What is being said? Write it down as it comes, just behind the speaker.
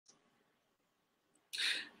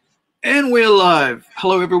And we're live.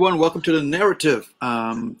 Hello, everyone. Welcome to the narrative.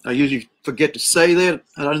 I usually forget to say that.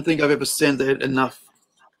 I don't think I've ever said that enough.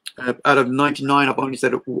 Out of 99, I've only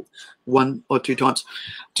said it one or two times.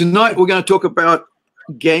 Tonight, we're going to talk about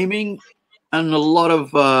gaming and a lot of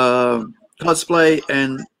cosplay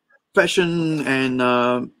and fashion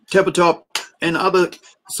and tabletop and other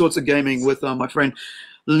sorts of gaming with my friend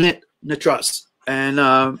Lynette Nattrass.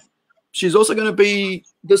 And she's also going to be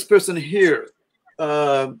this person here.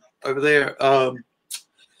 Over there,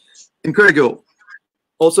 Incredible,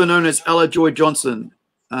 also known as Ella Joy Johnson.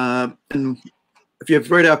 And if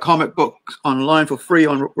you've read our comic book online for free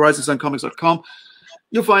on risingsuncomics.com,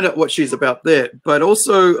 you'll find out what she's about there. But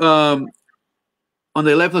also on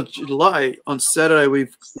the 11th of July, on Saturday,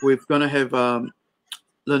 we're going to have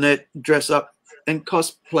Lynette dress up and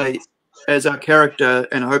cosplay as our character,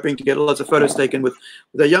 and hoping to get lots of photos taken with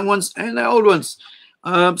the young ones and the old ones.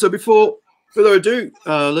 So before further ado,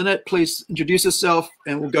 Lynette, please introduce yourself,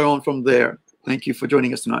 and we'll go on from there. Thank you for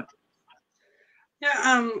joining us tonight.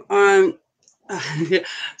 Yeah,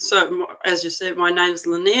 so as you said, my name's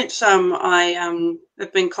Lynette. I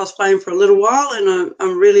have been cosplaying for a little while, and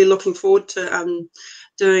I'm really looking forward to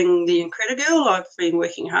doing the Incredible. I've been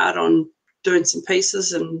working hard on doing some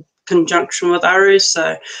pieces in conjunction with Aru,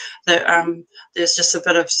 so that there's just a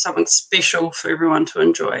bit of something special for everyone to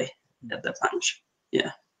enjoy at the Plunge.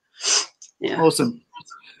 Yeah. Yeah. Awesome.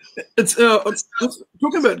 It's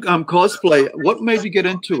talking about cosplay. What made you get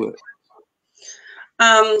into it?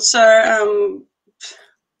 So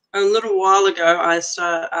a little while ago, I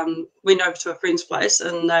went over to a friend's place,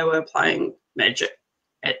 and they were playing Magic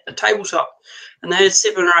at a tabletop, and they had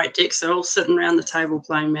 7 or 8 decks. They're all sitting around the table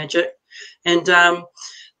playing Magic, and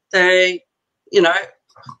they,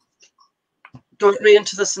 got me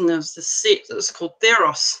into this, and there was this set that was called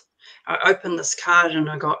Theros. I opened this card, and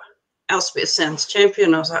I got Elspeth Sounds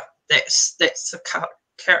Champion. I was like, that's the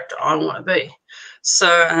character I want to be.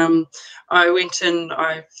 So I went and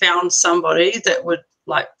I found somebody that would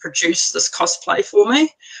produce this cosplay for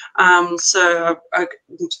me. So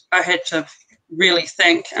I had to really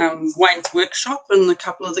thank Wayne's Workshop and a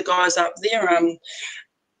couple of the guys up there,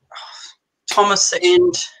 Thomas,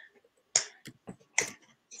 and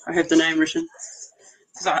I have the name written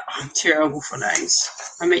because I'm terrible for names.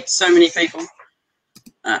 I meet so many people.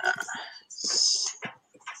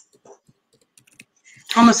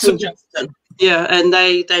 Thomas and Justin, yeah, and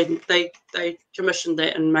they commissioned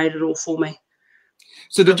that and made it all for me.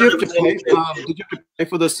 So did you have to pay? Did you have to pay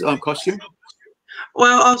for this costume?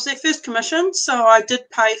 Well, I was their first commission, so I did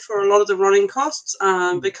pay for a lot of the running costs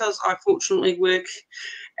because I fortunately work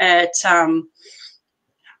at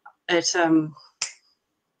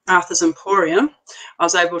Arthur's Emporium. I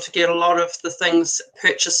was able to get a lot of the things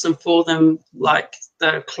purchased and for them, like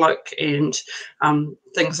the cloak and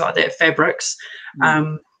things like that, fabrics.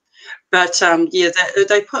 But yeah,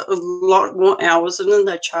 they put a lot more hours in than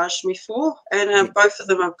they charged me for, and both of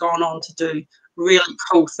them have gone on to do really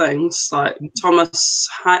cool things. Like Thomas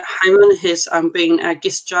Heyman has been a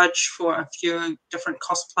guest judge for a few different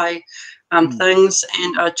cosplay things,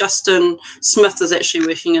 and Justin Smith is actually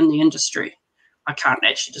working in the industry. I can't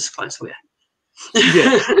actually disclose where.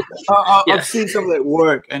 Yeah, I've seen some of that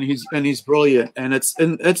work, and he's brilliant. And it's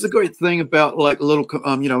a great thing about little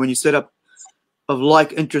when you set up of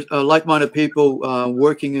like-minded people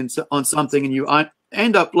working on something, and you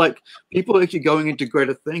end up people actually going into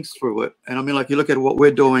greater things through it. And I mean, you look at what we're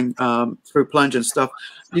doing through Plunge and stuff.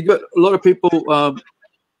 You got a lot of people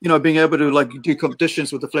being able to do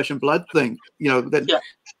competitions with the flesh and blood thing. A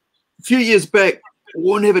few years back,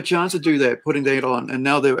 won't have a chance to do that, putting that on, and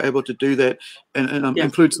now they're able to do that and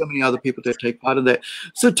include so many other people that take part in that.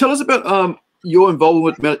 So tell us about your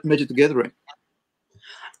involvement with Magic the Gathering.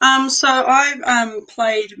 So I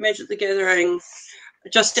played Magic the Gathering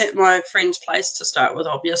just at my friend's place to start with,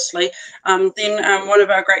 obviously. Then one of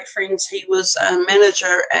our great friends, he was a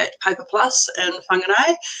manager at Paper Plus in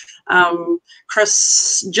Whangarei,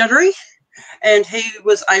 Chris Jittery, and he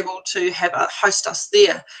was able to host us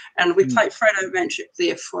there. And we played Frodo Magic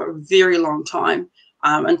there for a very long time,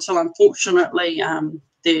 until unfortunately a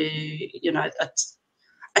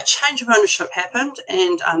change of ownership happened,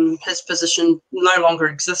 and his position no longer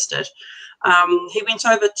existed. He went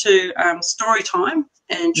over to Storytime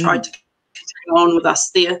and tried to continue on with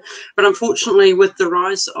us there. But unfortunately, with the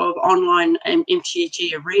rise of online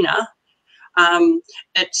MTG Arena,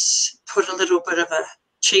 it's put a little bit of a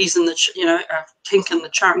cheese in the, a kink in the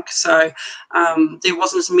chunk. So there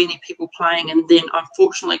wasn't as many people playing. And then,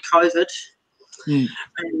 unfortunately, COVID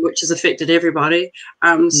which has affected everybody.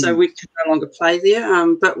 So we can no longer play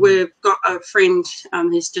there. But we've got a friend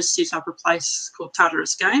who's just set up a place called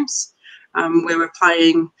Nattrass Games, where we're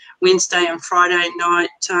playing Wednesday and Friday night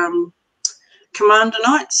Commander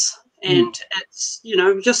nights. And it's, you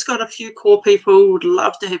know, just got a few core people, would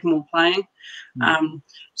love to have more playing.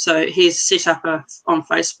 So he's set up on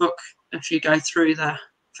Facebook. If you go through the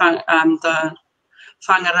Whangarei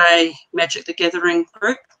Magic the Gathering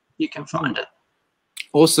group, you can find it.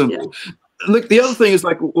 Awesome. Yeah. Look, the other thing is,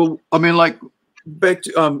 like, well, I mean, like, back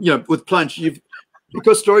to you know, with Plunge,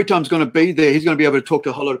 because Storytime's going to be there, he's going to be able to talk to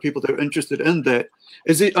a whole lot of people that are interested in that.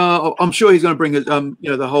 Is he? I'm sure he's going to bring you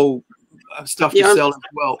know, the whole stuff to sell as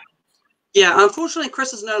well. Yeah, unfortunately,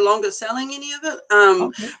 Chris is no longer selling any of it,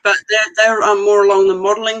 but they're more along the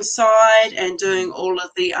modelling side and doing all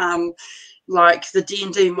of the like the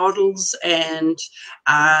D&D models and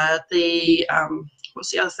the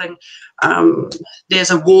what's the other thing?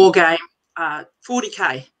 There's a war game,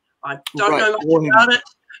 40K. I don't know much about it,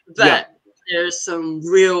 but there's some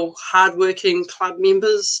real hardworking club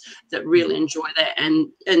members that really enjoy that, and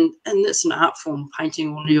it's an art form,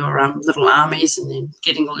 painting all your little armies and then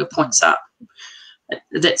getting all your points up.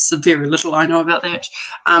 That's the very little I know about that.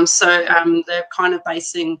 So they're kind of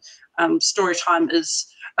basing Storytime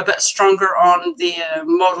is a bit stronger on their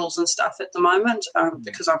models and stuff at the moment,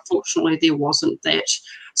 because unfortunately there wasn't that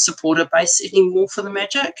supporter base anymore for the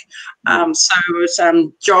Magic. So it's,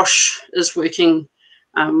 Josh is working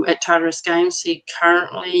at Nattrass Games. He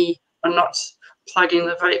currently, I'm not plugging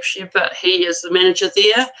the vape share, but he is the manager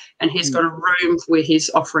there, and he's got a room where he's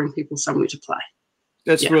offering people somewhere to play.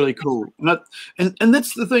 That's really cool. And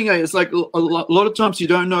that's the thing, it's like a lot of times you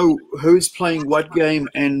don't know who's playing what game,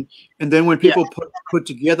 and then when people put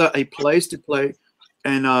together a place to play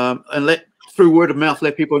and let, through word of mouth,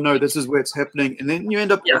 let people know this is where it's happening, and then you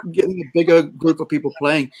end up getting a bigger group of people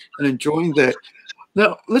playing and enjoying that.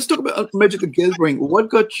 Now, let's talk about Magic the Gathering. What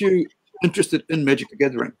got you interested in Magic the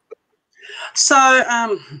Gathering? So,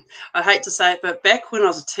 I hate to say it, but back when I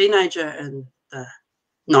was a teenager in the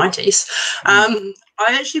 90s,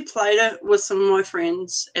 I actually played it with some of my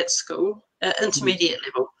friends at school, at intermediate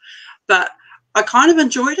level. But I kind of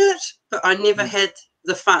enjoyed it, but I never had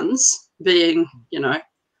the funds, being, you know,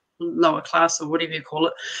 lower class or whatever you call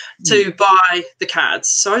it, to buy the cards.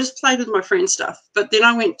 So I just played with my friend stuff. But then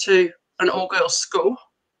I went to an all-girls school,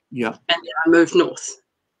 and then I moved north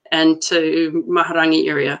and to Whangarei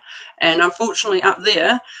area, and unfortunately up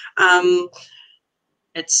there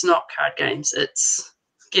it's not card games, it's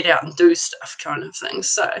get out and do stuff kind of thing.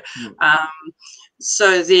 So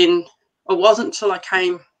so then it wasn't until I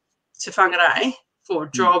came to Whangarei for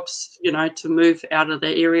jobs, you know, to move out of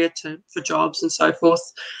the area for jobs and so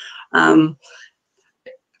forth.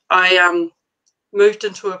 I moved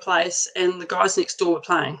into a place and the guys next door were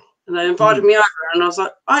playing. And they invited me over, and I was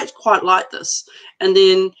like, I quite like this. And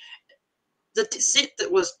then the set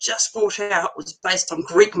that was just brought out was based on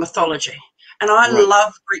Greek mythology. And I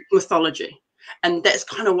love Greek mythology. And that's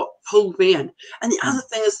kind of what pulled me in. And the other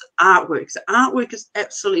thing is the artwork. The artwork is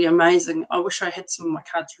absolutely amazing. I wish I had some of my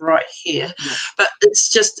cards right here. But it's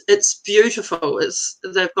just, it's beautiful.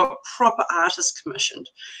 They've got proper artists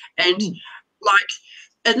commissioned. And like,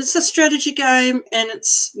 and it's a strategy game, and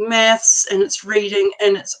it's maths, and it's reading,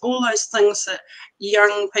 and it's all those things that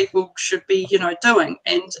young people should be, you know, doing.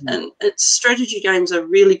 And it's strategy games are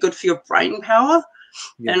really good for your brain power,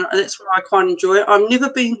 and that's what I quite enjoy. I've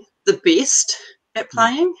never been the best at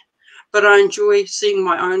playing, but I enjoy seeing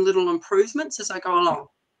my own little improvements as I go along.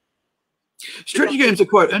 Strategy games are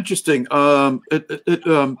quite interesting.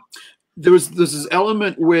 There's this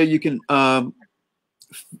element where you can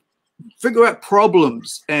figure out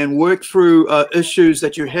problems and work through issues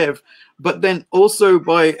that you have, but then also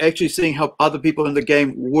by actually seeing how other people in the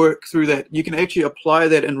game work through that, you can actually apply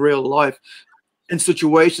that in real life in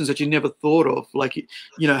situations that you never thought of. Like,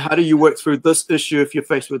 you know, how do you work through this issue if you're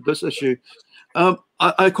faced with this issue?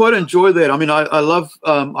 I quite enjoy that. I mean, I love,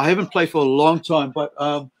 I haven't played for a long time, but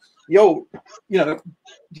you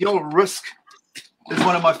know, Risk is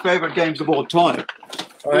one of my favorite games of all time.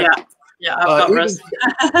 Right? Yeah, I've got Risk.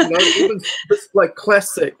 You know, even this, like,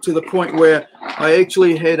 classic, to the point where I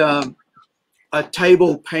actually had a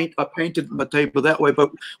table I painted my table that way.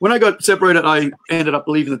 But when I got separated, I ended up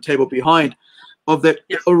leaving the table behind of that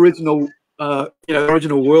original,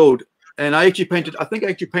 original world. And I actually painted, I think I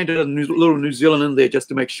actually painted a little New Zealand in there just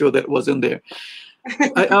to make sure that was in there.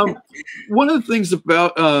 One of the things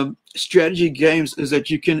about strategy games is that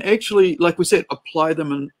you can actually, like we said, apply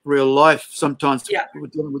them in real life sometimes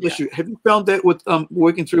with dealing with issue. Have you found that with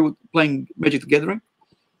working through playing Magic the Gathering?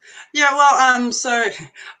 Yeah, well, so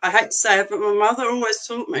I hate to say it, but my mother always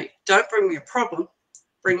taught me, don't bring me a problem,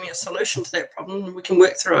 bring me a solution to that problem and we can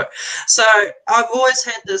work through it. So I've always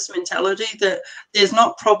had this mentality that there's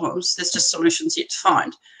not problems, there's just solutions yet to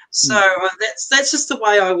find. So that's just the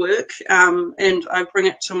way I work, and I bring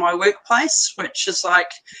it to my workplace, which is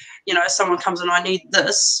like, you know, someone comes and I need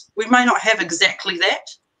this. We may not have exactly that,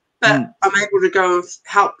 but I'm able to go and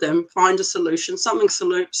help them find a solution, something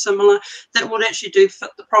similar that would actually do fit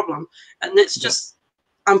the problem. And that's just,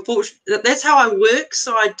 unfortunately, that's how I work,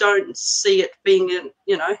 so I don't see it being a,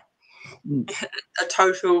 you know, a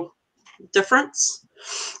total difference.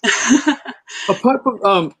 Apart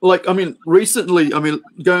from like, I mean, recently, I mean,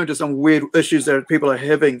 going to some weird issues that people are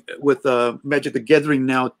having with Magic the Gathering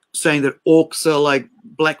now, saying that orcs are like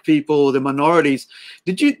black people, the minorities.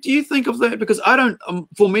 Do you think of that? Because I don't.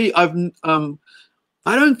 For me, I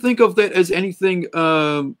don't think of that as anything.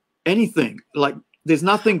 Anything like there's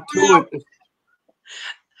nothing to it.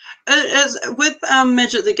 As with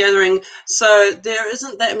Magic the Gathering, so there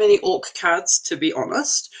isn't that many orc cards, to be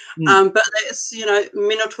honest. But that's, you know,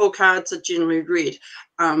 Minotaur cards are generally red.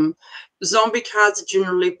 Zombie cards are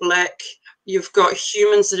generally black. You've got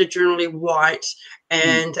humans that are generally white,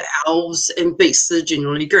 and elves and beasts that are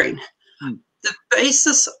generally green. The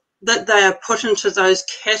basis that they are put into those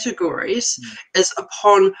categories is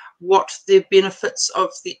upon what the benefits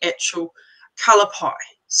of the actual colour pie.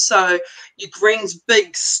 So your green's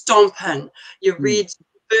big, stomp in. Your red's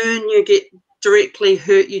burn you, get directly,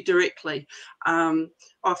 hurt you directly. I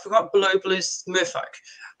forgot blue. Blue's merfolk.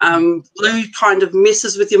 Blue kind of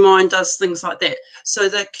messes with your mind, does things like that. So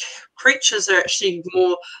the creatures are actually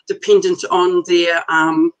more dependent on their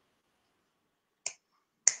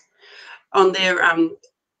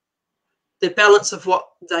the balance of what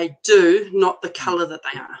they do, not the colour that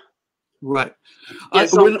they are. Right. Yeah,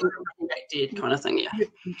 so dead kind of thing, yeah.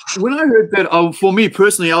 When I heard that, for me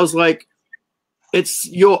personally, I was like, it's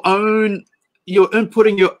you're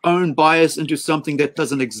inputting your own bias into something that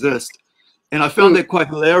doesn't exist. And I found that quite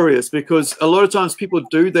hilarious, because a lot of times people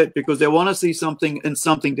do that because they want to see something in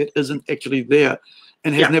something that isn't actually there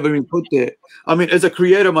and has never been put there. I mean, as a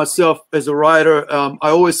creator myself, as a writer, I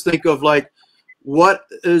always think of like, what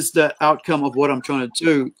is the outcome of what I'm trying to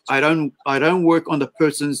do? I don't work on the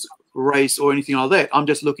person's race or anything like that. I'm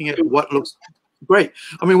just looking at what looks great.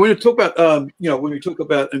 I mean, when you talk about when we talk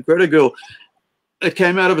about Incredible, it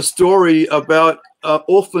came out of a story about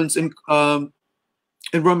orphans in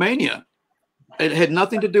Romania. It had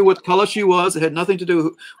nothing to do with color she was. It had nothing to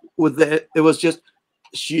do with that. It was just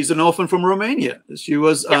she's an orphan from Romania. She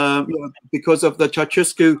was because of the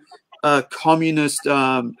Ceausescu communist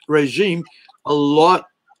regime.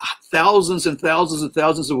 Thousands and thousands and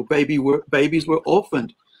thousands of babies were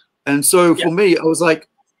orphaned. And so for me, I was like,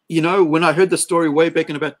 you know, when I heard the story way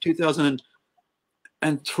back in about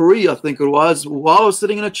 2003, I think it was, while I was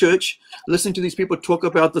sitting in a church, listening to these people talk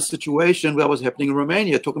about the situation that was happening in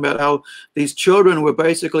Romania, talking about how these children were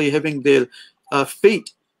basically having their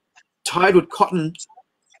feet tied with cotton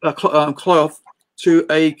cloth to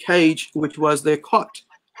a cage, which was their cot,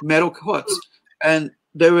 metal cots. And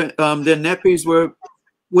they were their nappies were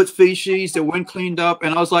with feces, they weren't cleaned up.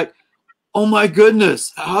 And I was like, oh my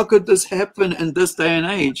goodness, how could this happen in this day and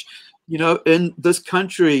age, you know, in this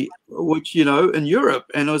country, which, you know, in Europe?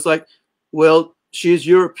 And I was like, well, she's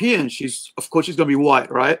European. Of course, she's going to be white,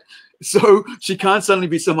 right? So she can't suddenly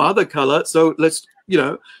be some other color. So let's, you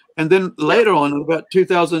know, and then later on, about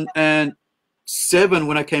 2007,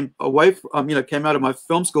 when I came away from, came out of my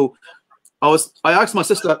film school, I asked my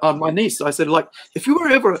sister, my niece, I said, like, if you're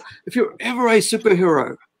ever a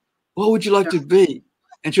superhero, what would you like to be?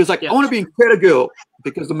 And she was like, I want to be Incredible,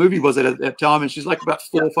 because the movie was at that time, and she's like about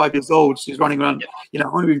 4 or 5 years old. She's running around, you know,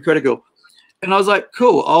 I want to be Incredible. And I was like,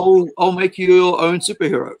 cool, I'll make you your own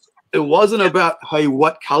superhero. It wasn't about, hey,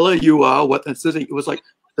 what color you are, what ethnicity. It was like,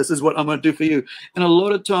 this is what I'm going to do for you. And a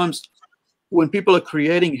lot of times when people are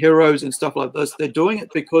creating heroes and stuff like this, they're doing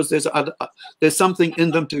it because there's something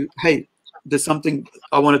in them to, hey, there's something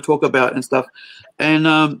I want to talk about and stuff. And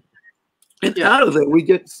out of that, we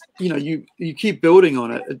get, you know, you keep building on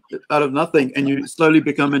it out of nothing, and you slowly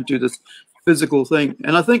become into this physical thing.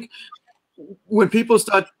 And I think when people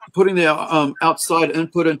start putting their outside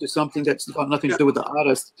input into something that's got nothing to do with the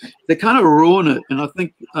artist, they kind of ruin it. And I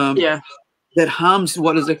think that harms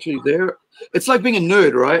what is actually there. It's like being a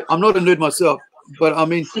nerd, right? I'm not a nerd myself, but I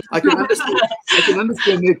mean, I can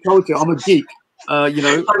understand nerd culture. I'm a geek. You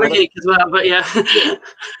know, I'm a geek as well, but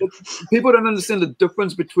people don't understand the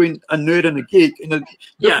difference between a nerd and a geek. And the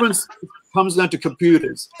difference comes down to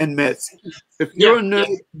computers and maths. If you're a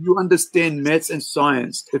nerd, you understand maths and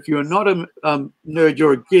science. If you're not a nerd,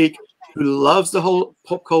 you're a geek who loves the whole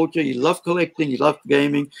pop culture. You love collecting, you love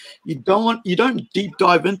gaming. You don't deep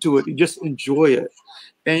dive into it. You just enjoy it.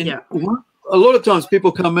 And a lot of times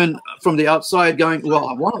people come in from the outside going, well,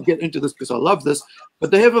 I want to get into this because I love this,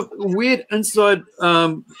 but they have a weird inside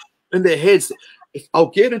in their heads. If I'll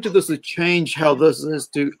get into this to change how this is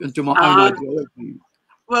into my own ideology.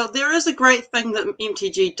 Well, there is a great thing that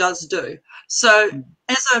MTG does do. So,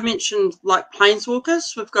 as I mentioned, like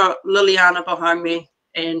Planeswalkers, we've got Liliana behind me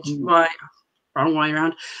and my wrong way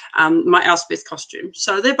around, my Elspeth costume.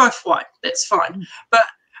 So they're both white. That's fine. But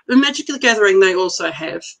in Magic the Gathering, they also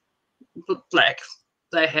have black.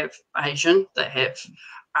 They have Asian. They have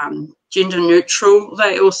gender neutral.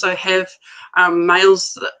 They also have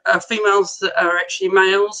males, females that are actually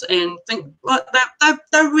males, and think like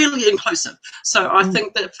they're really inclusive. So I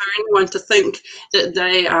think that for anyone to think that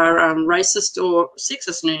they are racist or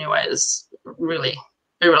sexist in any way is really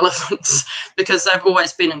irrelevant, because they've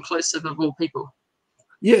always been inclusive of all people.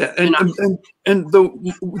 Yeah, and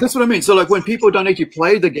that's what I mean. So like when people don't actually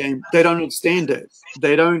play the game, they don't understand it.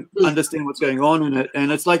 They don't understand what's going on in it,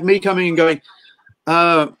 and it's like me coming and going,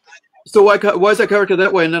 so why is that character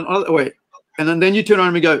that way and then other way? And then you turn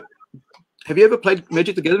around and go, have you ever played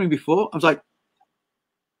Magic the Gathering before? I was like,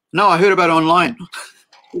 no, I heard about it online.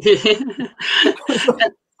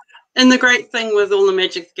 And the great thing with all the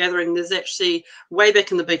Magic the Gathering, there's actually, way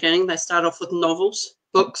back in the beginning, they start off with novels,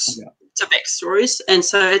 books, to backstories. And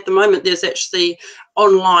so at the moment, there's actually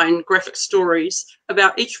online graphic stories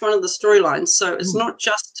about each one of the storylines. So it's not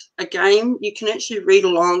just a game. You can actually read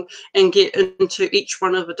along and get into each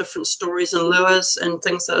one of the different stories and lures and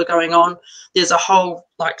things that are going on. There's a whole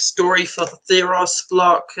like story for the Theros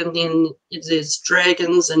block, and then there's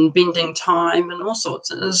dragons and bending time and all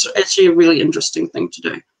sorts. It's actually a really interesting thing to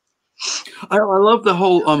do. I love the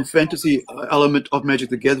whole fantasy element of Magic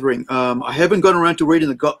the Gathering. I haven't gone around to reading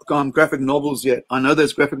the graphic novels yet. I know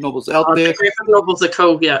there's graphic novels out there. The graphic novels are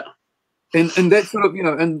cool, yeah. And that's sort of,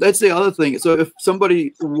 and that's the other thing. So if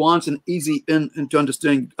somebody wants an easy into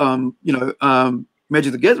understanding,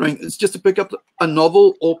 Magic the Gathering, it's just to pick up a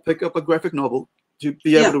novel or pick up a graphic novel to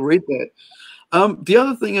be able to read that. The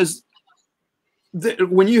other thing is,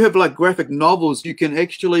 when you have like graphic novels, you can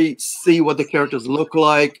actually see what the characters look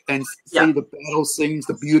like and see the battle scenes,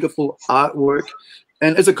 the beautiful artwork.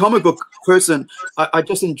 And as a comic book person, I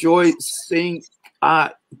just enjoy seeing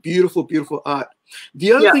art, beautiful, beautiful art.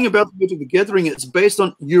 The other thing about Magic the Gathering, it's based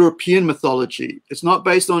on European mythology. It's not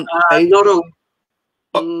based on not all.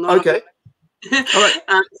 Okay. All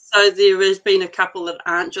right. So there has been a couple that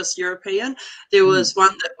aren't just European. There was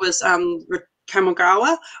one that was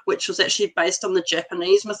Kamigawa, which was actually based on the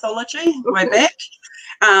Japanese mythology way back.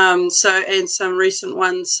 And some recent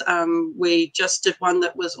ones, we just did one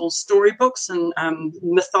that was all storybooks and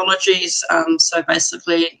mythologies. So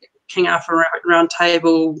basically King Arthur Round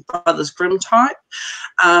Table, Brothers Grimm type.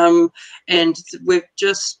 And we've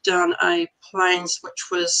just done a Plains,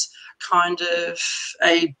 which was kind of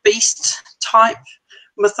a beast type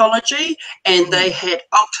mythology, and they had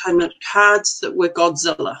alternate cards that were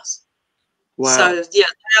Godzillas. Wow. So yeah,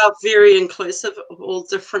 they are very inclusive of all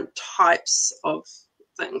different types of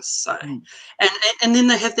things. So and then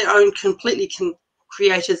they have their own completely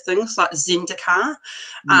created things like Zendikar,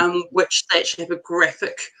 which they actually have a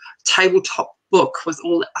graphic tabletop book with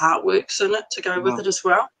all the artworks in it to go with it as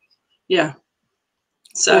well. Yeah.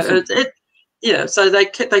 So awesome. So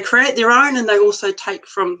they create their own, and they also take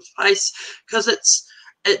from place, because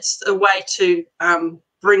it's a way to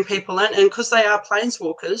bring people in, and because they are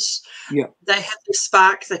planeswalkers, they have the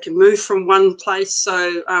spark. They can move from one place.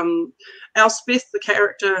 So Elspeth, the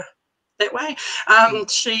character that way,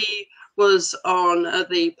 she was on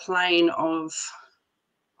the plane of,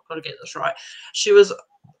 I've got to get this right, she was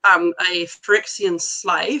a Phyrexian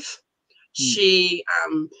slave. She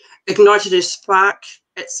ignited her spark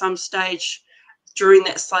at some stage during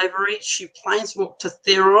that slavery. She planeswalked to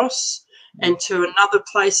Theros and to another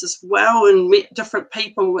place as well, and met different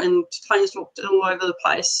people and planeswalked all over the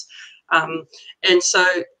place. And so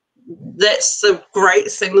that's the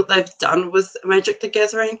great thing that they've done with Magic the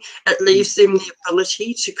Gathering. It leaves them the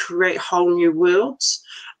ability to create whole new worlds.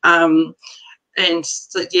 And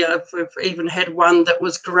so, we've even had one that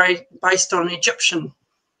was great based on Egyptian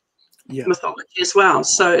mythology as well.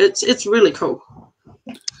 So it's really cool.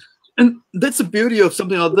 And that's the beauty of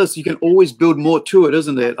something like this. You can always build more to it,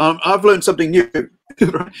 isn't it? I've learned something new,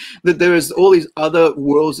 right? That there is all these other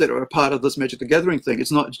worlds that are a part of this Magic the Gathering thing.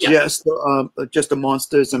 It's not just the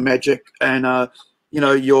monsters and magic and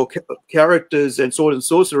your characters and sword and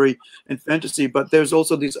sorcery and fantasy, but there's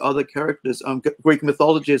also these other characters, Greek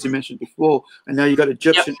mythology, as you mentioned before, and now you got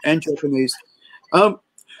Egyptian and Japanese.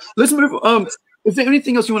 Let's move. Is there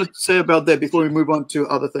anything else you want to say about that before we move on to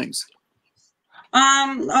other things?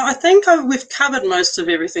 I think we've covered most of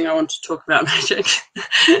everything I want to talk about magic.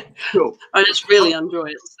 Cool. I just really enjoy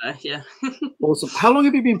it. So yeah. Awesome. How long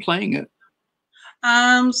have you been playing it?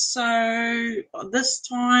 So this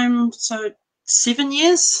time, 7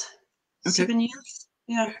 years. Okay. 7 years.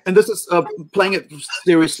 Yeah. And this is playing it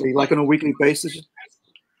seriously, like on a weekly basis?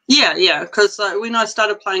 Yeah, because when I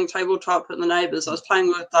started playing tabletop at the neighbours, I was playing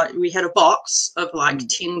with, we had a box of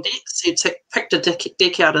 10 decks. You picked a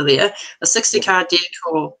deck out of there, a 60-card deck,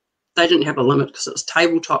 or they didn't have a limit because it was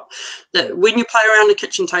tabletop. That when you play around the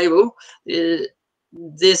kitchen table,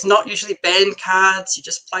 there's not usually banned cards. You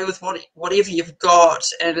just play with whatever you've got,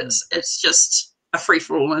 and it's just a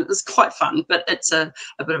free-for-all, and it's quite fun, but it's a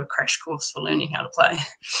bit of a crash course for learning how to play.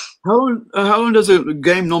 How long does a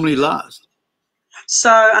game normally last?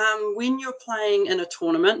 So when you're playing in a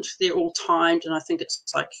tournament, they're all timed, and I think it's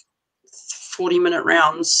like 40-minute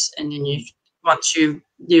rounds, and then once you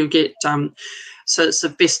get so it's a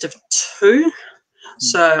best of 2.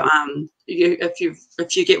 So if you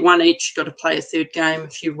get 1 each, you've got to play a third game.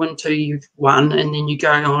 If you win 2, you've won, and then you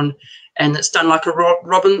go on, and it's done like a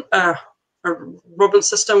Robin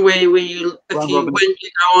system where if you win,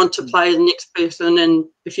 you go on to play the next person, and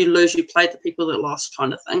if you lose, you play the people that lost,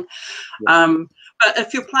 kind of thing. Yeah. But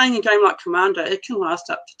if you're playing a game like Commander, it can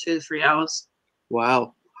last up to 2 to 3 hours.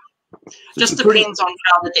 Wow. Just depends on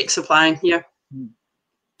how the decks are playing. Yeah.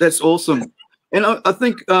 That's awesome. And I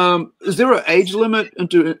think, is there an age limit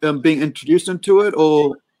into being introduced into it,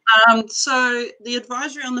 or? So the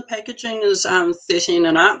advisory on the packaging is 13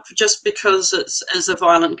 and up, just because it is a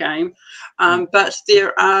violent game. But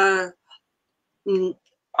there are,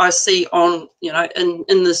 I see on,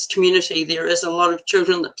 in this community, there is a lot of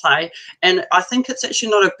children that play, and I think it's actually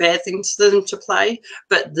not a bad thing for them to play,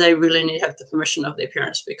 but they really need to have the permission of their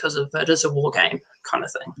parents because it is a war game kind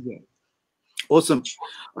of thing. Yeah. Awesome.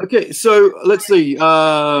 Okay, so let's see.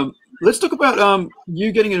 Let's talk about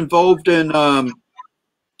you getting involved in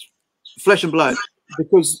Flesh and Blood,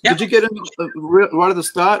 because did you get in right at the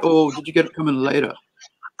start, or did you come in later?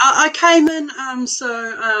 I came in.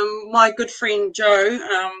 My good friend Joe,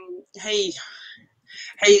 he's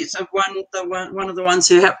one of the ones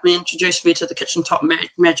who helped me introduce me to the kitchen top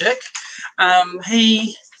magic.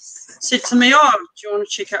 He said to me, "Oh, do you want to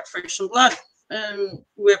check out Flesh and Blood?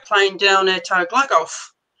 We're playing down at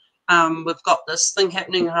Glagolf. We've got this thing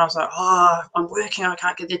happening." And I was like, "Oh, I'm working. I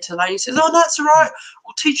can't get there till late." He says, "Oh, that's all right.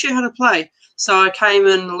 We'll teach you how to play." So I came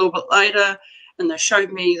in a little bit later, and they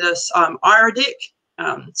showed me this Ira deck.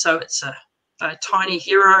 So it's a tiny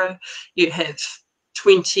hero. You have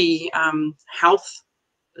 20 health.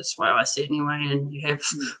 That's why I said anyway. And you have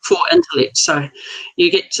 4 intellect. So you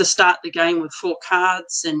get to start the game with 4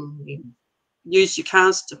 cards, and you use your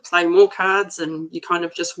cards to play more cards, and you kind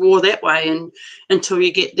of just war that way until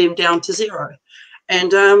you get them down to 0.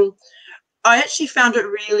 And I actually found it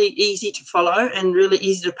really easy to follow and really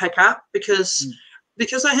easy to pick up because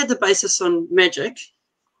I had the basis on magic.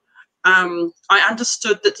 I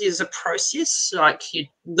understood that there's a process, like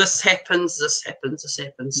this happens, this happens, this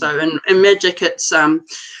happens. So in magic, it's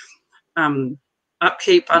upkeep,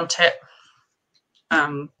 untap,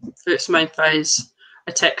 first main phase,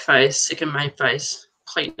 attack phase, second main phase,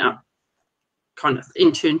 clean up, kind of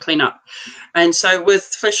in-turn clean up. And so with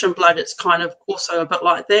Flesh and Blood, it's kind of also a bit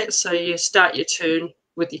like that. So you start your turn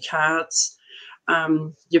with your cards.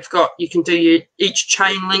 You can do each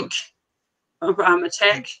chain link of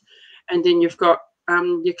attack, and then you've got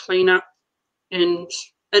your clean up, and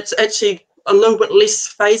it's actually a little bit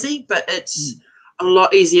less phasey, but it's a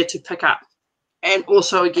lot easier to pick up. And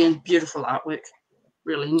also, again, beautiful artwork,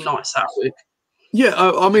 really nice artwork. Yeah,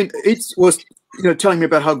 I mean, it was telling me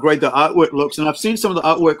about how great the artwork looks, and I've seen some of the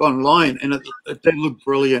artwork online, and they look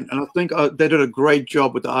brilliant. And I think they did a great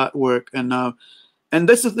job with the artwork. And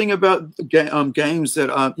that's the thing about games that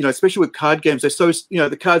especially with card games, they're so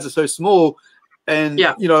the cards are so small, and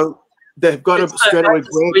they've got to straight away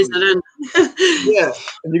grab it in. Yeah,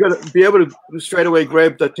 and you got to be able to straight away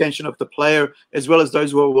grab the attention of the player as well as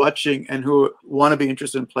those who are watching and who want to be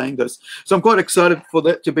interested in playing this. So I'm quite excited for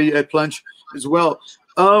that to be at Plunge as well.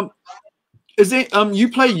 Is there you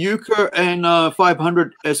play Euchre and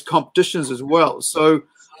 500 as competitions as well? So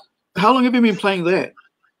how long have you been playing that?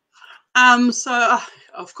 So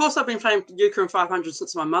of course I've been playing Euchre and 500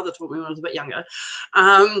 since my mother taught me when I was a bit younger.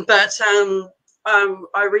 But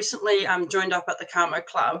I recently joined up at the Camo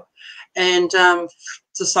Club and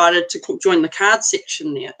decided to join the card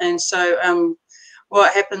section there. And so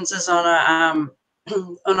what happens is on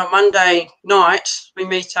a Monday night we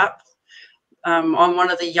meet up. I'm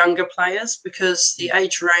one of the younger players because the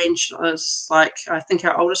age range is like, I think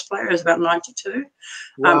our oldest player is about 92.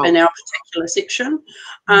 Wow. In our particular section.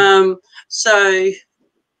 So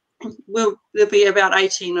there'll be about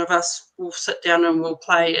 18 of us. We'll sit down and we'll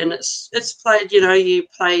play, and it's played. You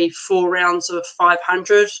play 4 rounds of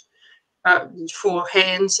 500, 4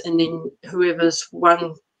 hands, and then whoever's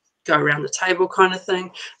won go around the table, kind of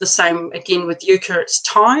thing. The same again with euchre; it's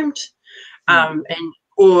timed,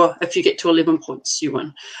 or if you get to 11 points, you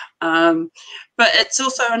win. But it's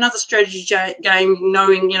also another strategy game.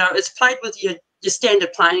 Knowing it's played with your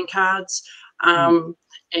standard playing cards.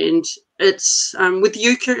 And it's with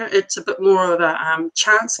euchre, it's a bit more of a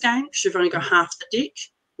chance game because you've only got half the deck.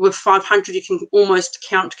 With 500, you can almost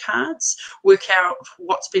count cards, work out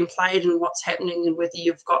what's been played and what's happening, and whether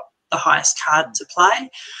you've got the highest card to play.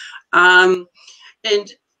 And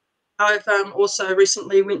I've also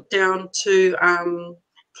recently went down to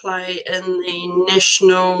play in the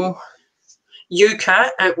national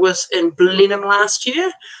euchre. It was in Blenheim last year.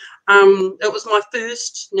 It was my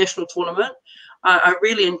first national tournament. I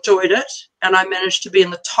really enjoyed it, and I managed to be in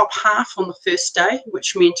the top half on the first day,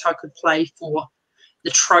 which meant I could play for the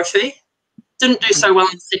trophy. Didn't do so well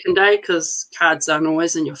on the second day because cards aren't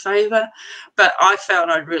always in your favour, but I felt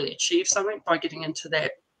I'd really achieved something by getting into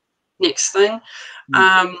that next thing.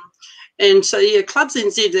 And so, yeah, Clubs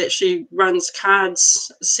NZ actually runs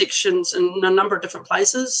cards sections in a number of different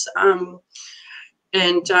places, and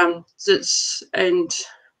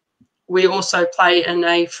we also play in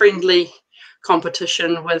a friendly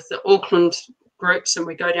competition with the Auckland groups, and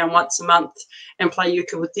we go down once a month and play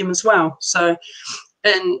euchre with them as well. So,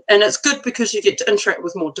 and it's good because you get to interact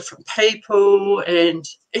with more different people, and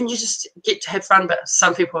you just get to have fun. But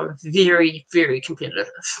some people are very, very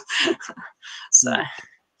competitive. So,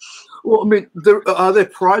 well, I mean, are there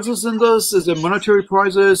prizes in this? Is there monetary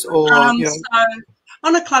prizes, or so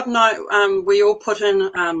on a club night, we all put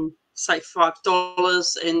in say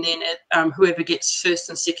 $5, and then whoever gets first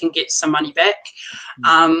and second gets some money back.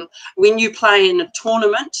 When you play in a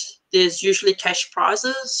tournament, there's usually cash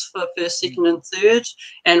prizes for first, second, and third,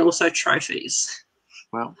 and also trophies.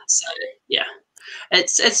 Wow! So yeah,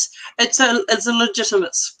 it's a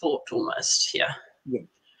legitimate sport almost. Yeah.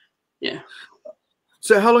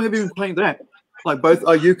 So how long have you been playing that? Like both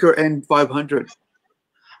euchre and 500?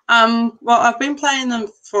 Well, I've been playing them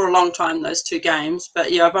for a long time, those 2 games,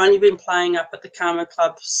 but yeah, I've only been playing up at the Camo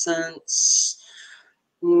Club since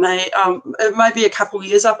May. It may be a couple of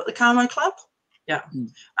years up at the Camo Club. Yeah.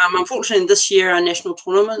 Unfortunately, this year our national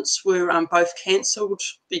tournaments were both cancelled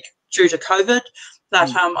due to COVID.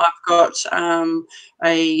 But I've got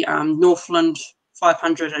a Northland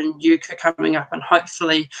 500 and euchre coming up, and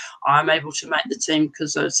hopefully I'm able to make the team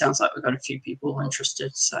because it sounds like we've got a few people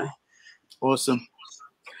interested. So awesome.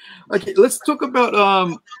 Okay, let's talk about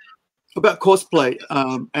cosplay,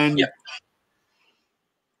 and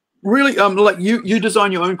really, like you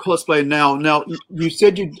design your own cosplay now. Now, you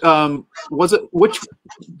said you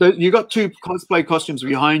you got 2 cosplay costumes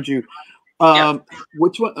behind you.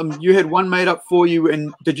 Which one? You had one made up for you,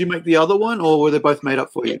 and did you make the other one, or were they both made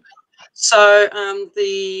up for you? So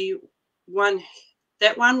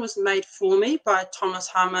that one was made for me by Thomas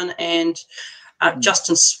Harmon and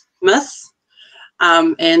Justin Smith.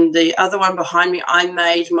 And the other one behind me, I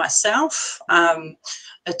made myself.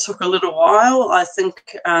 It took a little while. I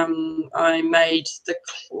think I made the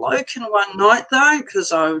cloak in one night, though,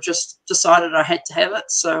 because I just decided I had to have it,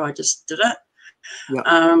 so I just did it.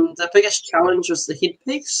 The biggest challenge was the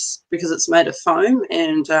headpiece because it's made of foam,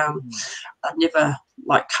 and I'd never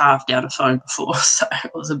carved out of foam before, so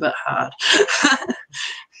it was a bit hard.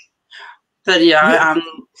 But yeah,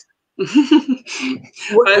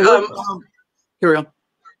 carry on.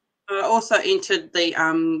 I also entered the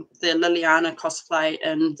Liliana cosplay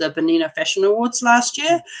in the Benina Fashion Awards last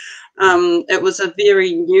year. It was a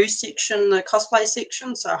very new section, the cosplay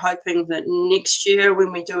section, so hoping that next year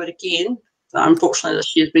when we do it again, unfortunately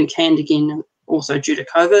this year's been canned again also due to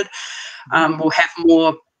COVID, we'll have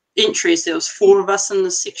more entries. There was 4 of us in the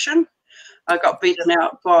section. I got beaten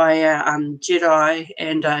out by Jedi,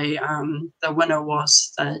 and the winner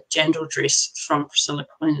was the Jandal dress from Priscilla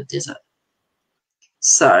Queen of the Desert.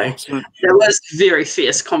 So there was very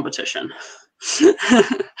fierce competition. So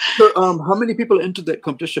how many people entered that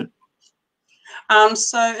competition?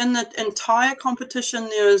 So in the entire competition,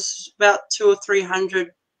 there was about 200 or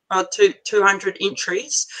 300 200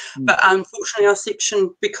 entries, but unfortunately our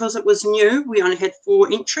section, because it was new, we only had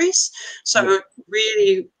 4 entries. So it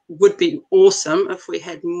really would be awesome if we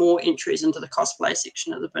had more entries into the cosplay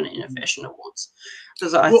section of the Banana Fashion Awards,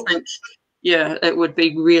 because I think, yeah, it would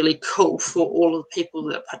be really cool for all of the people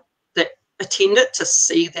that attend it to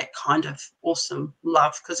see that kind of awesome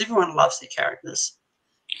love, because everyone loves their characters.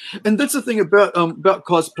 And that's the thing about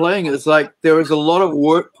cosplaying, is like there is a lot of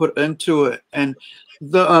work put into it, and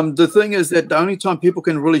the thing is that the only time people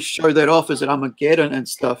can really show that off is at Armageddon and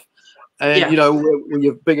stuff, and you know, where you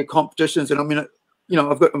have bigger competitions. And I mean, you know,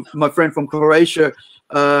 I've got my friend from Croatia,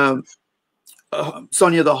 Sonia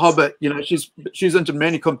the Hobbit. You know, she's into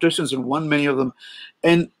many competitions and won many of them,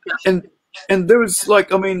 and there was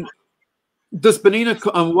like, I mean, this Benina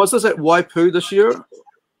was this at Waipu this year?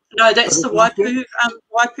 No, that's the Waipu.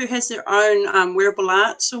 Waipu has their own wearable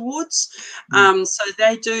arts awards. So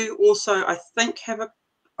they do also, I think, have a.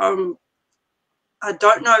 I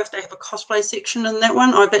don't know if they have a cosplay section in that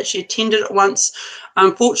one. I've actually attended it once.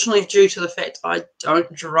 Unfortunately, due to the fact I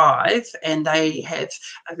don't drive, and they have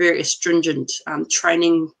a very stringent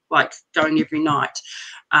training, like going every night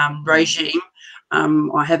regime.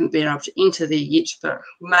 I haven't been able to enter there yet, but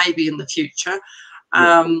maybe in the future.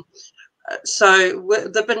 So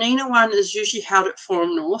the Benina one is usually held at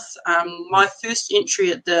Forum North. My first entry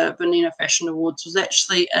at the Benina Fashion Awards was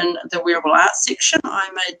actually in the wearable arts section. I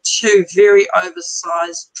made 2 very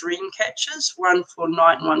oversized dream catchers, one for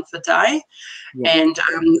night and one for day. And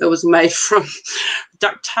it was made from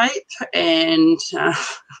duct tape and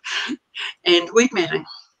weed matting.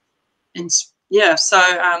 And yeah, so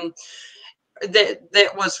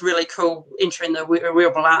that was really cool, entering the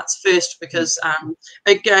wearable arts first, because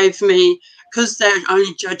it gave me, because they're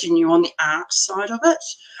only judging you on the art side of it,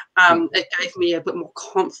 it gave me a bit more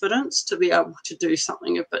confidence to be able to do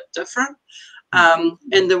something a bit different.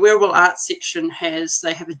 And the wearable arts section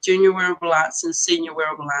they have a junior wearable arts and a senior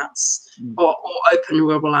wearable arts, or open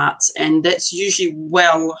wearable arts, and that's usually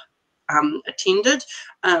well attended.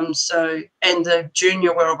 So, and the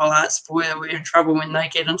junior wearable arts, boy, we're in trouble when they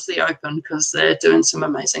get into the open, because they're doing some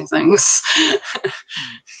amazing things.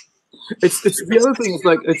 It's the other thing is,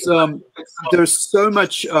 like, it's there's so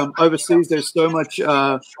much overseas, there's so much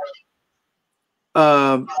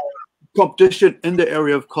competition in the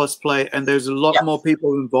area of cosplay, and there's a lot more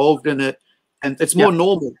people involved in it, and it's more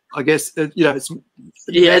normal, I guess. You know, it's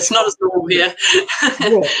not as normal here.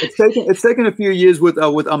 It's taken a few years with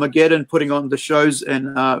Armageddon putting on the shows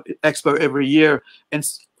and Expo every year, and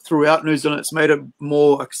throughout New Zealand, it's made it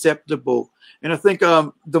more acceptable. And I think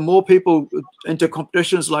the more people into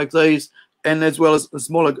competitions like these, and as well as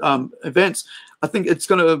smaller events, I think it's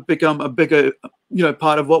going to become a bigger, you know,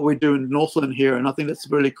 part of what we do in Northland here. And I think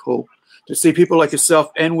that's really cool to see people like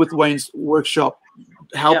yourself and with Wayne's workshop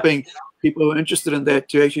helping people who are interested in that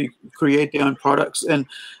to actually create their own products and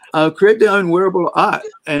create their own wearable art.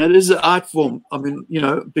 And it is an art form. I mean, you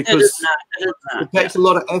know, because it takes a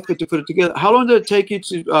lot of effort to put it together. How long did it take you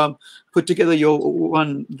to put together your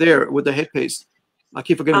one there with the headpiece? I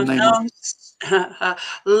keep forgetting the name.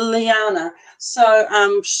 Liana.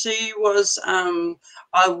 So she was, I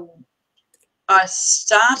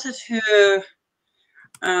started her,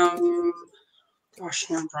 gosh,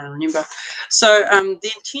 now I'm trying to remember. So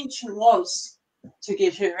the intention was to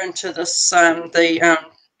get her into this, the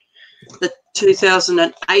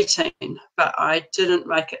 2018, but I didn't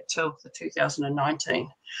make it till the 2019.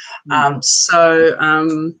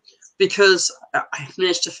 Because I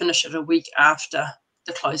managed to finish it a week after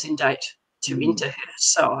the closing date to enter her,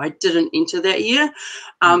 so I didn't enter that year,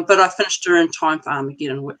 but I finished her in time for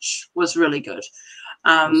Armageddon, which was really good.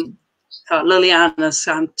 Liliana's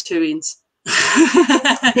 2 ends.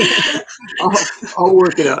 I'll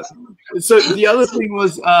work it out. So the other thing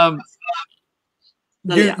was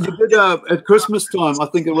you did at Christmas time, I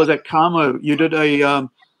think it was at Camo, you did a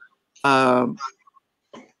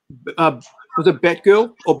was it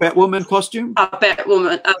Batgirl or Batwoman costume?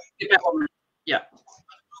 Batwoman, yeah.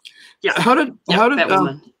 How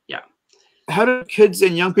did kids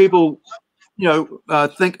and young people, you know,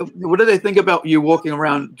 think? What do they think about you walking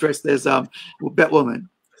around dressed as Batwoman?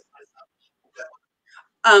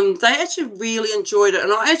 They actually really enjoyed it,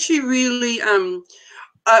 and I actually really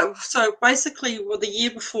so basically, the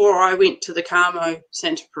year before I went to the Camo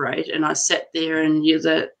Santa Parade, and I sat there, and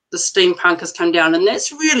the steampunkers come down, and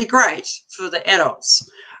that's really great for the adults.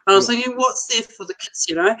 And I was thinking, what's there for the kids,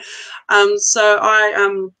 you know? So I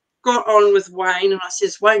got on with Wayne, and I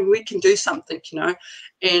says, Wayne, we can do something, you know.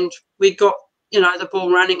 And we got, you know, the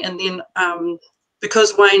ball running, and then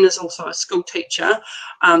because Wayne is also a school teacher,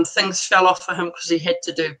 things fell off for him because he had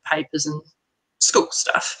to do papers and school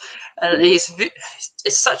stuff. And it's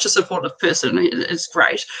such a supportive person. It's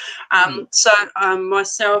great. So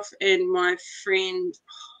myself and my friend,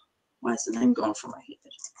 why is the name gone from my head?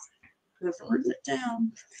 I haven't written it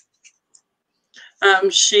down.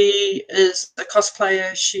 She is a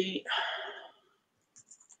cosplayer.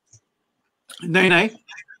 Nene?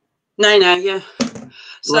 Nene, yeah.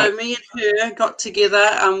 So Right. me and her got together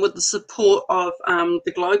with the support of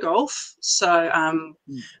the Glow Golf. So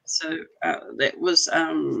that was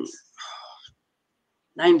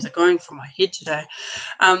names are going from my head today.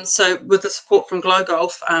 So with the support from Glow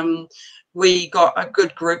Golf, we got a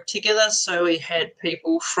good group together. So we had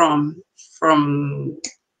people from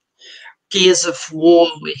Gears of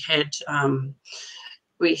War. We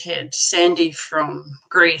had Sandy from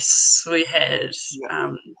Greece. We had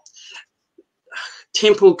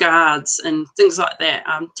temple guards and things like that.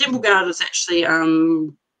 Temple guard is actually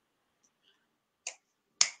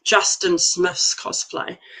Justin Smith's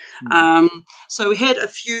cosplay. So we had a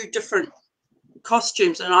few different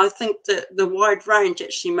costumes, and I think that the wide range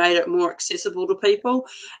actually made it more accessible to people.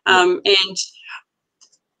 And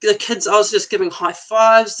the kids, I was just giving high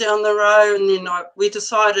fives down the row, and then we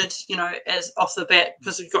decided, you know, as off the bat,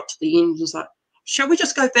 because we got to the end, it was like, shall we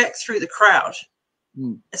just go back through the crowd?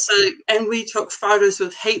 So, and we took photos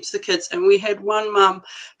with heaps of kids, and we had one mum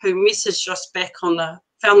who messaged us back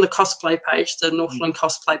found the cosplay page, the Northland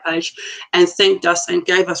cosplay page, and thanked us and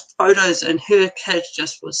gave us photos, and her kid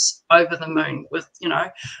just was over the moon with, you know,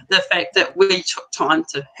 the fact that we took time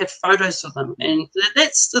to have photos of them. And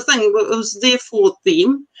that's the thing, it was there for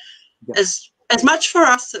them. As much for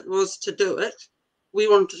us it was to do it, we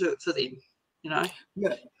wanted to do it for them, you know.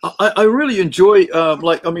 Yeah, I really enjoy,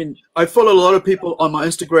 like, I mean, I follow a lot of people on my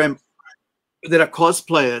Instagram that are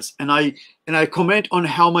cosplayers, and I comment on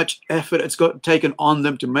how much effort it's got taken on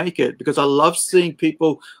them to make it, because I love seeing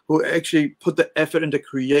people who actually put the effort into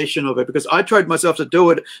creation of it, because I tried myself to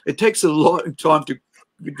do it. It takes a lot of time to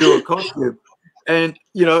do a costume. And,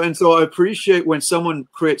 you know, and so I appreciate when someone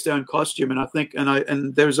creates their own costume, and I think,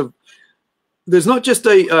 and there's not just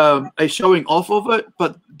a showing off of it,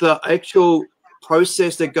 but the actual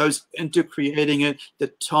process that goes into creating it, the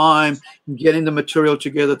time, getting the material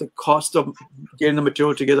together, the cost of getting the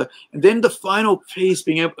material together, and then the final piece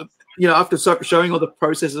being able, you know, after showing all the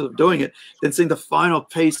processes of doing it, then seeing the final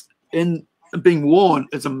piece in being worn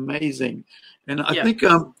is amazing. And I think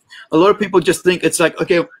a lot of people just think it's like,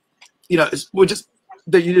 okay, you know,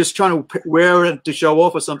 that you're just trying to wear it to show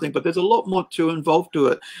off or something, but there's a lot more involved to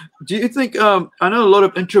it. Do you think, I know a lot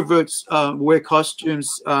of introverts wear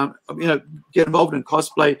costumes, you know, get involved in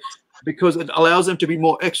cosplay because it allows them to be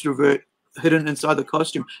more extrovert hidden inside the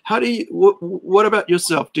costume. How do you, what about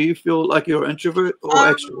yourself? Do you feel like you're an introvert or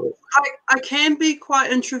extrovert? I can be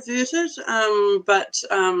quite introverted, but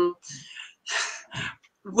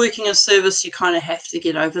working in service, you kind of have to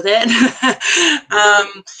get over that.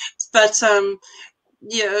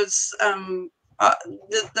 Yeah, it's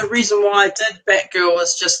the reason why I did Batgirl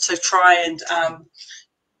was just to try and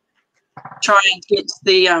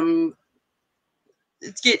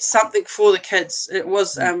get something for the kids. It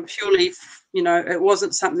was purely, you know, it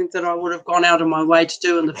wasn't something that I would have gone out of my way to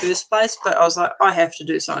do in the first place, but I was like, I have to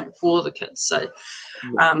do something for the kids. So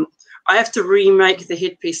I have to remake the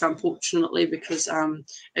headpiece, unfortunately, because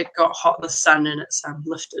it got hot in the sun and it's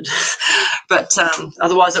lifted. But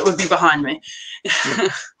otherwise it would be behind me.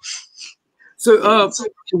 So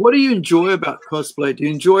what do you enjoy about cosplay? Do you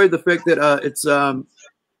enjoy the fact that it's the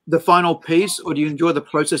final piece, or do you enjoy the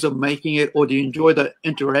process of making it, or do you enjoy the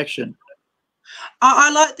interaction? I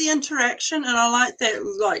like the interaction, and I like that,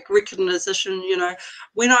 like, recognition. You know,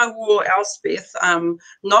 when I wore Elspeth,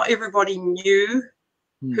 not everybody knew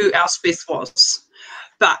who Elspeth was,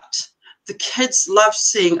 but the kids loved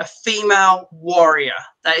seeing a female warrior.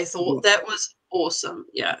 They thought that was awesome.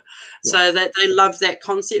 So that they loved that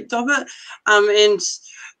concept of it. And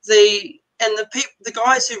the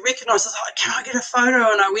guys who recognised, I was like, can I get a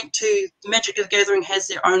photo? And I went to Magic the Gathering has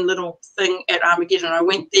their own little thing at Armageddon. I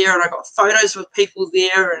went there and I got photos with people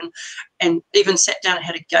there, and even sat down and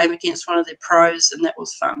had a game against one of their pros, and that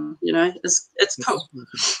was fun. You know, it's cool.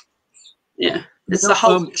 Yeah, it's the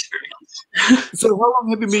whole experience. So how long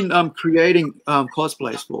have you been creating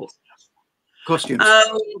cosplays for? Costumes?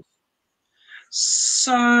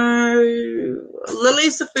 So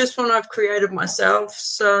Lily's the first one I've created myself,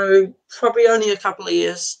 so probably only a couple of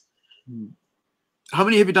years. How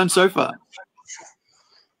many have you done so far?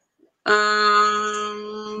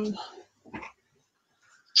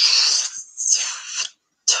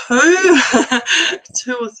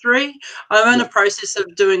 Two or three. I'm in the process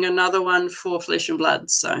of doing another one for Flesh and Blood.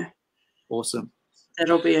 So awesome.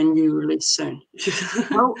 that'll be a new release soon.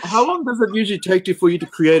 How long does it usually take for you to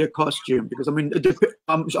create a costume? Because I mean,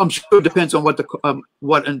 I'm sure it depends on what the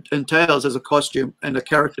what entails as a costume and the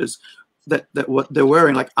characters that what they're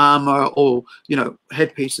wearing, like armor or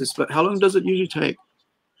headpieces. But how long does it usually take?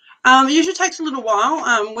 It usually takes a little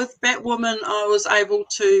while. With Batwoman, I was able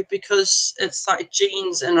to, because it's like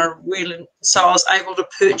jeans and so I was able to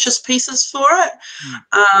purchase pieces for it.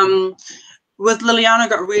 With Liliana, I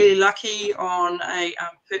got really lucky on a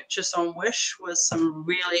purchase on Wish with some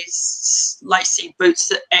really lacy boots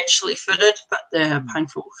that actually fitted, but they're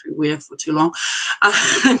painful to wear for too long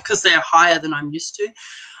because they're higher than I'm used to.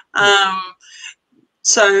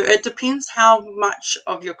 So it depends how much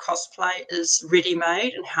of your cosplay is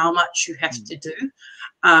ready-made and how much you have to do.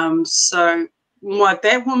 So my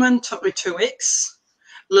Batwoman took me 2 weeks.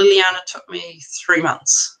 Liliana took me 3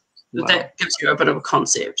 months. Wow. That gives you a bit of a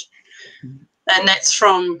concept. And that's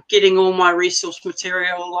from getting all my resource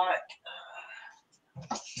material, like,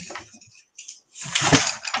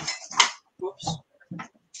 whoops.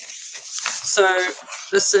 So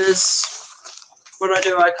this is what I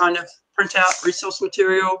do. I kind of print out resource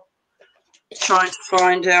material, trying to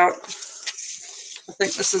find out. I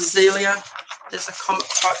think this is Zelia. There's a comic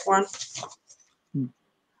type one. Can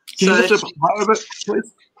you lift up higher a bit,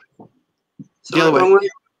 please? The other way.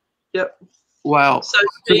 Yep. Wow. So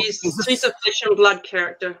she's a flesh and blood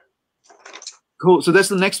character. Cool. So that's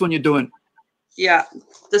the next one you're doing. Yeah.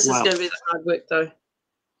 This is going to be the hard work, though.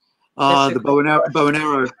 The bow and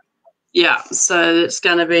arrow. Yeah, so it's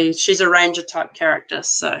going to be, she's a ranger type character,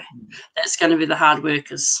 so that's going to be the hard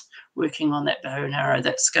work, is working on that bow and arrow.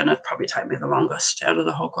 That's going to probably take me the longest out of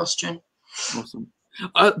the whole costume. Awesome.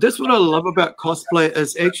 That's what I love about cosplay,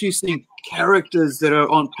 is actually seeing characters that are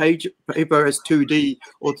on paper as 2D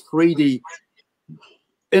or 3D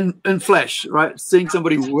in flesh, right? Seeing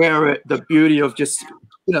somebody wear it, the beauty of just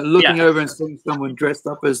looking over and seeing someone dressed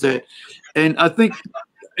up as that. And I think,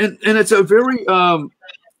 and it's a very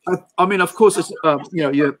I mean, of course, it's you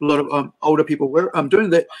have a lot of older people doing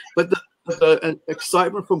that, but the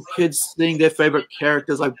excitement from kids seeing their favorite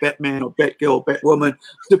characters like Batman or Batgirl, Batwoman,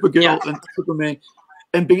 Supergirl, and Superman,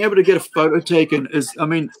 and being able to get a photo taken is, I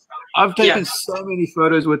mean, I've taken so many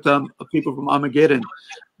photos with people from Armageddon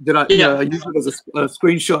that I use it as a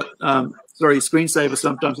screenshot, screensaver.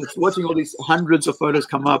 Sometimes it's watching all these hundreds of photos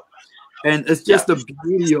come up. And it's just the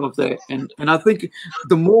beauty of that. And I think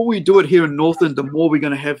the more we do it here in Northern, the more we're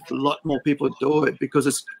going to have a lot more people do it, because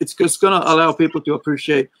it's just going to allow people to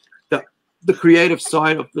appreciate the creative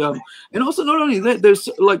side of them. And also, not only that, there's,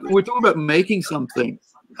 like, we're talking about making something,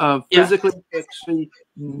 physically actually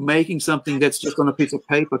making something that's just on a piece of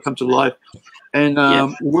paper come to life. And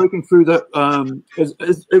working through that,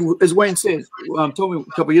 as Wayne said, told me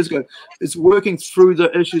a couple of years ago, it's working through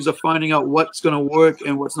the issues of finding out what's going to work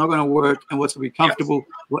and what's not going to work, and what's going to be comfortable,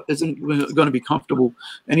 what isn't going to be comfortable.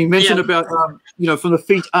 And he mentioned about, from the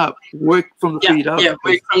feet up, work from the feet up. Yeah,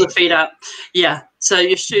 work from the feet up. Yeah. So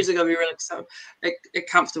your shoes are going to be really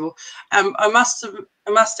comfortable. I must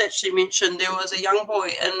actually mention, there was a young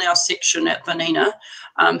boy in our section at Vanina.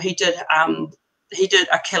 He did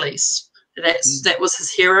Achilles. That was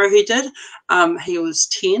his hero. He did. He was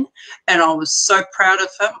 10, and I was so proud of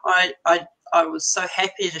him. I was so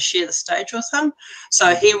happy to share the stage with him.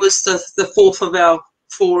 So he was the fourth of our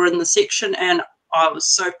 4 in the section, and I was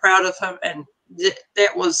so proud of him. And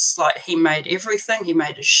that was like, he made everything. He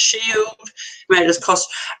made his shield, made his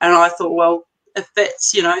costume, and I thought, well, if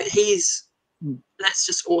that's that's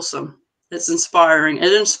just awesome. It's inspiring.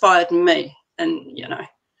 It inspired me, and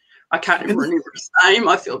I can't remember his name.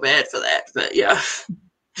 I feel bad for that, but yeah.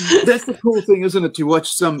 That's the cool thing, isn't it? To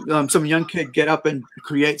watch some young kid get up and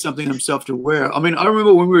create something himself to wear. I mean, I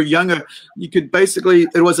remember when we were younger, you could basically,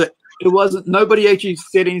 it wasn't, nobody actually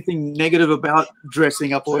said anything negative about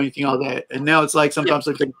dressing up or anything like that. And now it's like, sometimes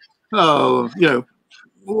they think, oh,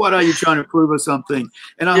 what are you trying to prove or something?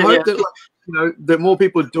 And I hope that, the more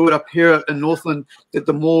people do it up here in Northland, that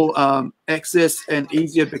the more access and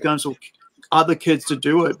easier it becomes for other kids to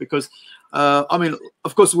do it. Because I mean,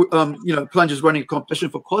 of course, Plunge is running a competition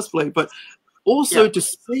for cosplay, but also to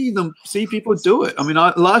see people do it. I mean,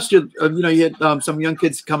 last year, you had some young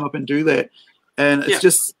kids come up and do that, and it's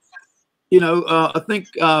just, I think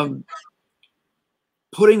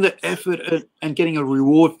putting the effort in and getting a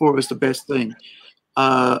reward for it is the best thing.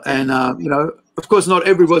 Of course, not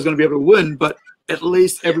everybody's going to be able to win, but at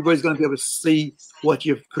least everybody's going to be able to see what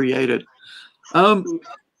you've created.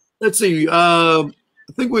 Let's see. I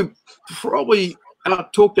think we've probably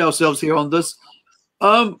out-talked ourselves here on this.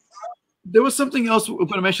 There was something else we're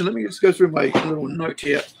going to mention. Let me just go through my little note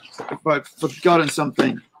here if I've forgotten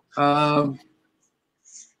something.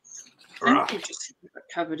 think we've just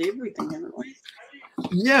covered everything, haven't we?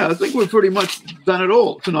 Yeah, I think we've pretty much done it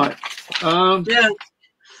all tonight. Yeah.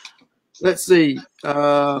 Let's see.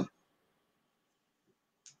 Yeah.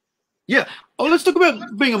 Oh, let's talk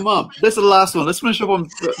about being a mum. That's the last one. Let's finish up on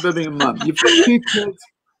being a mum. You've got 2 kids,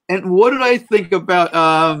 and what do they think about?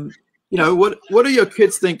 You know, what do your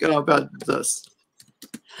kids think about this?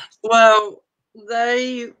 Well,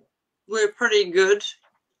 they were pretty good,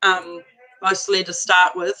 mostly to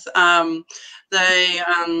start with. They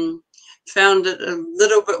found it a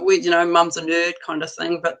little bit weird, you know, mum's a nerd kind of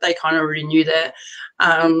thing, but they kind of already knew that.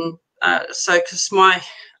 So, because my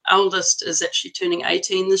eldest is actually turning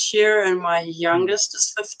 18 this year and my youngest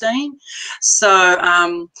is 15,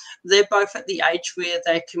 so they're both at the age where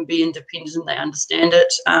they can be independent and they understand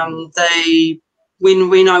it.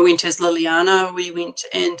 When I went as Liliana, we went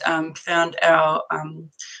and found our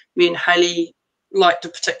me and Hayley liked a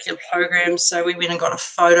particular program, so we went and got a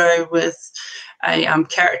photo with a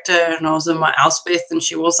character, and I was in my Elspeth and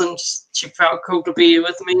she wasn't. She felt cool to be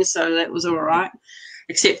with me, so that was all right,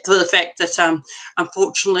 except for the fact that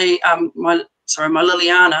unfortunately my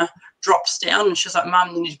Liliana drops down and she's like,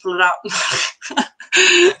 "Mum, you need to pull it up."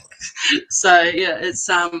 So yeah, it's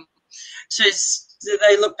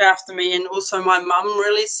they looked after me, and also my mum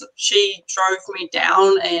really, she drove me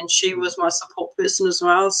down and she was my support person as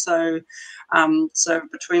well. So so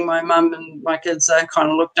between my mum and my kids, they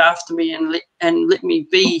kind of looked after me and let me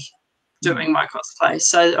be doing my cosplay.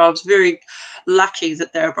 So I was very lucky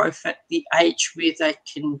that they were both at the age where they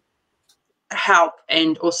can help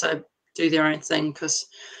and also do their own thing, because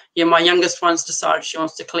yeah, my youngest one's decided she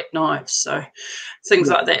wants to collect knives, so things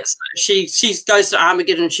like that. So she goes to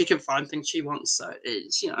Armageddon and she can find things she wants, so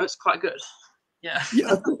it's, you know, it's quite good. Yeah.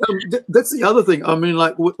 Yeah, I think, that's the other thing. I mean,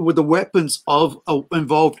 like with the weapons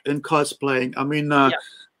involved in cosplaying. I mean,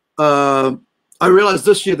 I realized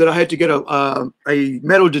this year that I had to get a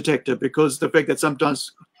metal detector, because the fact that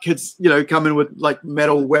sometimes kids, you know, come in with like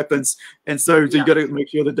metal weapons, and so you got to make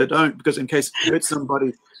sure that they don't, because in case it hurts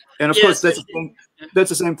somebody. And of course, that's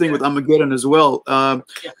the same thing with Armageddon as well.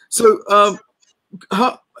 So,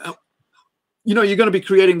 how, you know, you're going to be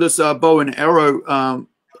creating this bow and arrow.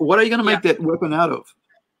 What are you going to make that weapon out of?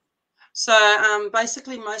 So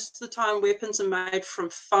basically, most of the time, weapons are made from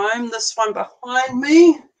foam. This one behind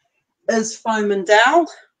me is foam and dowel.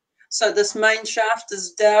 So this main shaft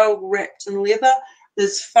is dowel wrapped in leather.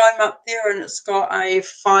 There's foam up there, and it's got a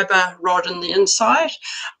fibre rod in the inside.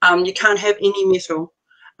 You can't have any metal,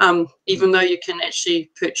 even though you can actually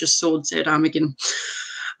purchase swords at Armageddon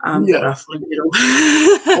that are fully metal.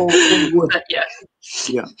 But yeah.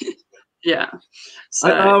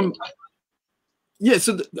 So,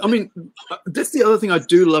 so I mean, that's the other thing I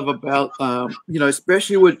do love about, you know,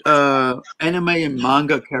 especially with anime and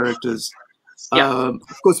manga characters. Of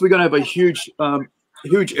course, we're going to have a huge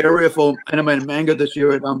area for anime and manga this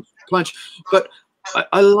year at Plunge, but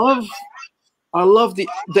I love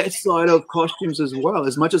that side of costumes as well.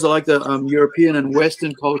 As much as I like the European and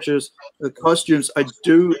Western cultures, the costumes, I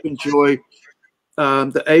do enjoy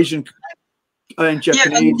the Asian and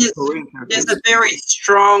Japanese, Korean characters. There's a very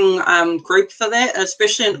strong group for that,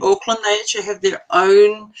 especially in Auckland. They actually have their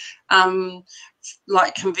own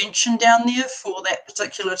like convention down there for that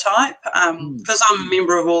particular type. Because I'm a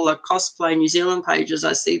member of all the Cosplay New Zealand pages,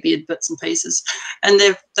 I see their bits and pieces, and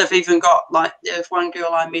they've even got, like, there's one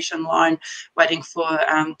girl I met online waiting for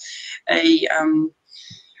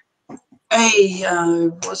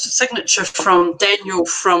what's a signature from Daniel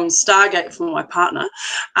from Stargate for my partner.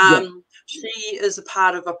 She is a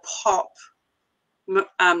part of a pop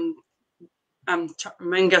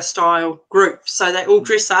manga style group, so they all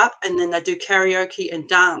dress up and then they do karaoke and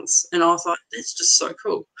dance, and I was like, that's just so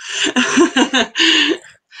cool.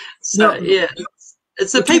 So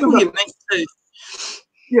it's the people you meet too.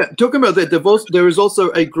 Yeah, talking about that, there is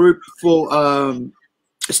also a group for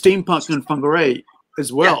steampunk and Whangarei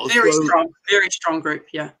as well. Yeah, very strong group.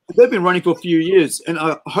 Yeah, they've been running for a few years, and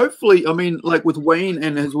hopefully, I mean, like with Wayne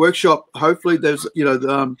and his workshop, hopefully there's, you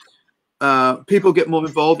know, people get more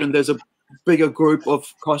involved, and there's a bigger group of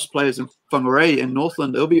cosplayers in Whangarei in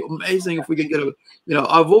Northland. It'll be amazing if we can get a, you know,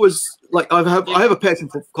 I've always, like, I have a passion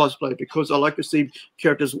for cosplay, because I like to see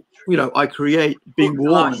characters, you know, I create being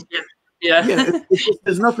worn. It's just,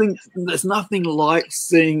 there's nothing like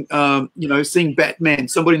seeing, you know, seeing Batman,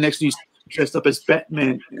 somebody next to you dressed up as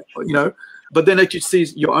Batman, you know, but then actually see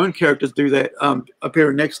your own characters do that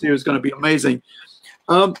appearing next to you is going to be amazing.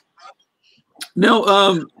 Now,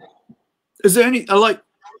 is there any,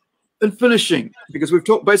 in finishing, because we've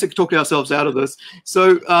basically talked ourselves out of this,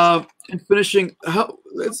 so in finishing,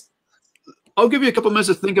 I'll give you a couple of minutes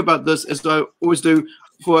to think about this, as I always do.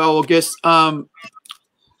 for our guests, the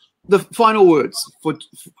final words for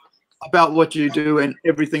about what you do and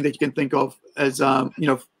everything that you can think of as you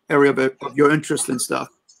know, area of your interest and stuff.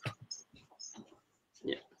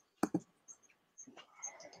 Yeah.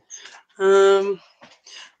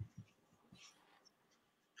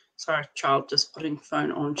 Sorry, child, just putting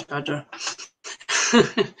phone on charger.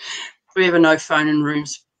 We have a no phone in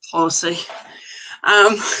rooms policy.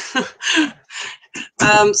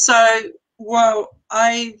 So, well,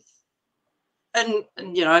 and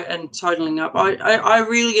you know, and totaling up, I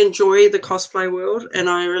really enjoy the cosplay world, and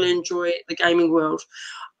I really enjoy the gaming world.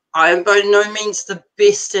 I am by no means the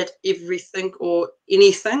best at everything or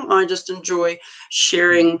anything. I just enjoy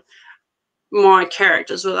sharing my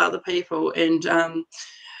characters with other people, and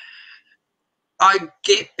I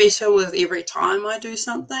get better with every time I do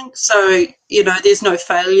something. So, you know, there's no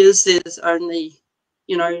failures. There's only,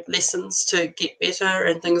 you know, lessons to get better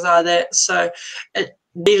and things like that. So it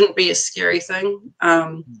needn't be a scary thing.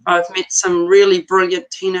 I've met some really brilliant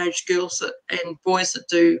teenage girls and boys that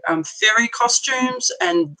do fairy costumes,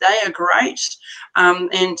 and they are great.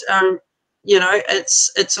 You know,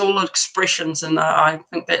 it's all expressions, and I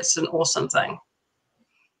think that's an awesome thing.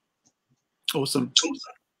 Awesome.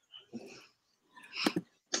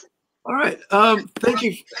 All right. Thank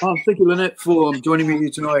you, Lynette, for joining me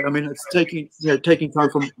tonight. I mean, it's taking time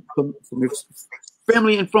from your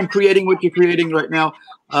family and from creating what you're creating right now.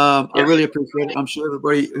 I really appreciate it. I'm sure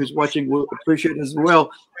everybody who's watching will appreciate it as well.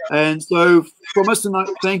 And so, from us tonight,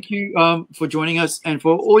 thank you for joining us, and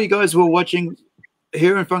for all you guys who are watching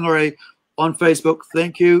here in Whangarei on Facebook,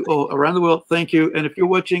 thank you, or around the world, thank you. And if you're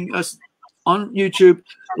watching us on YouTube,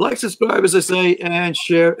 like, subscribe, as I say, and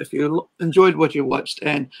share if you enjoyed what you watched.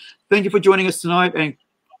 And thank you for joining us tonight. And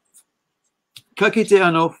ka kite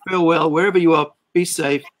anō, farewell, wherever you are. Be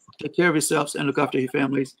safe, take care of yourselves, and look after your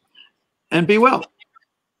families. And be well.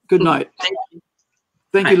 Good night. Thank you.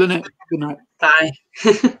 Thank you, Lynette. Good night.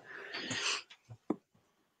 Bye.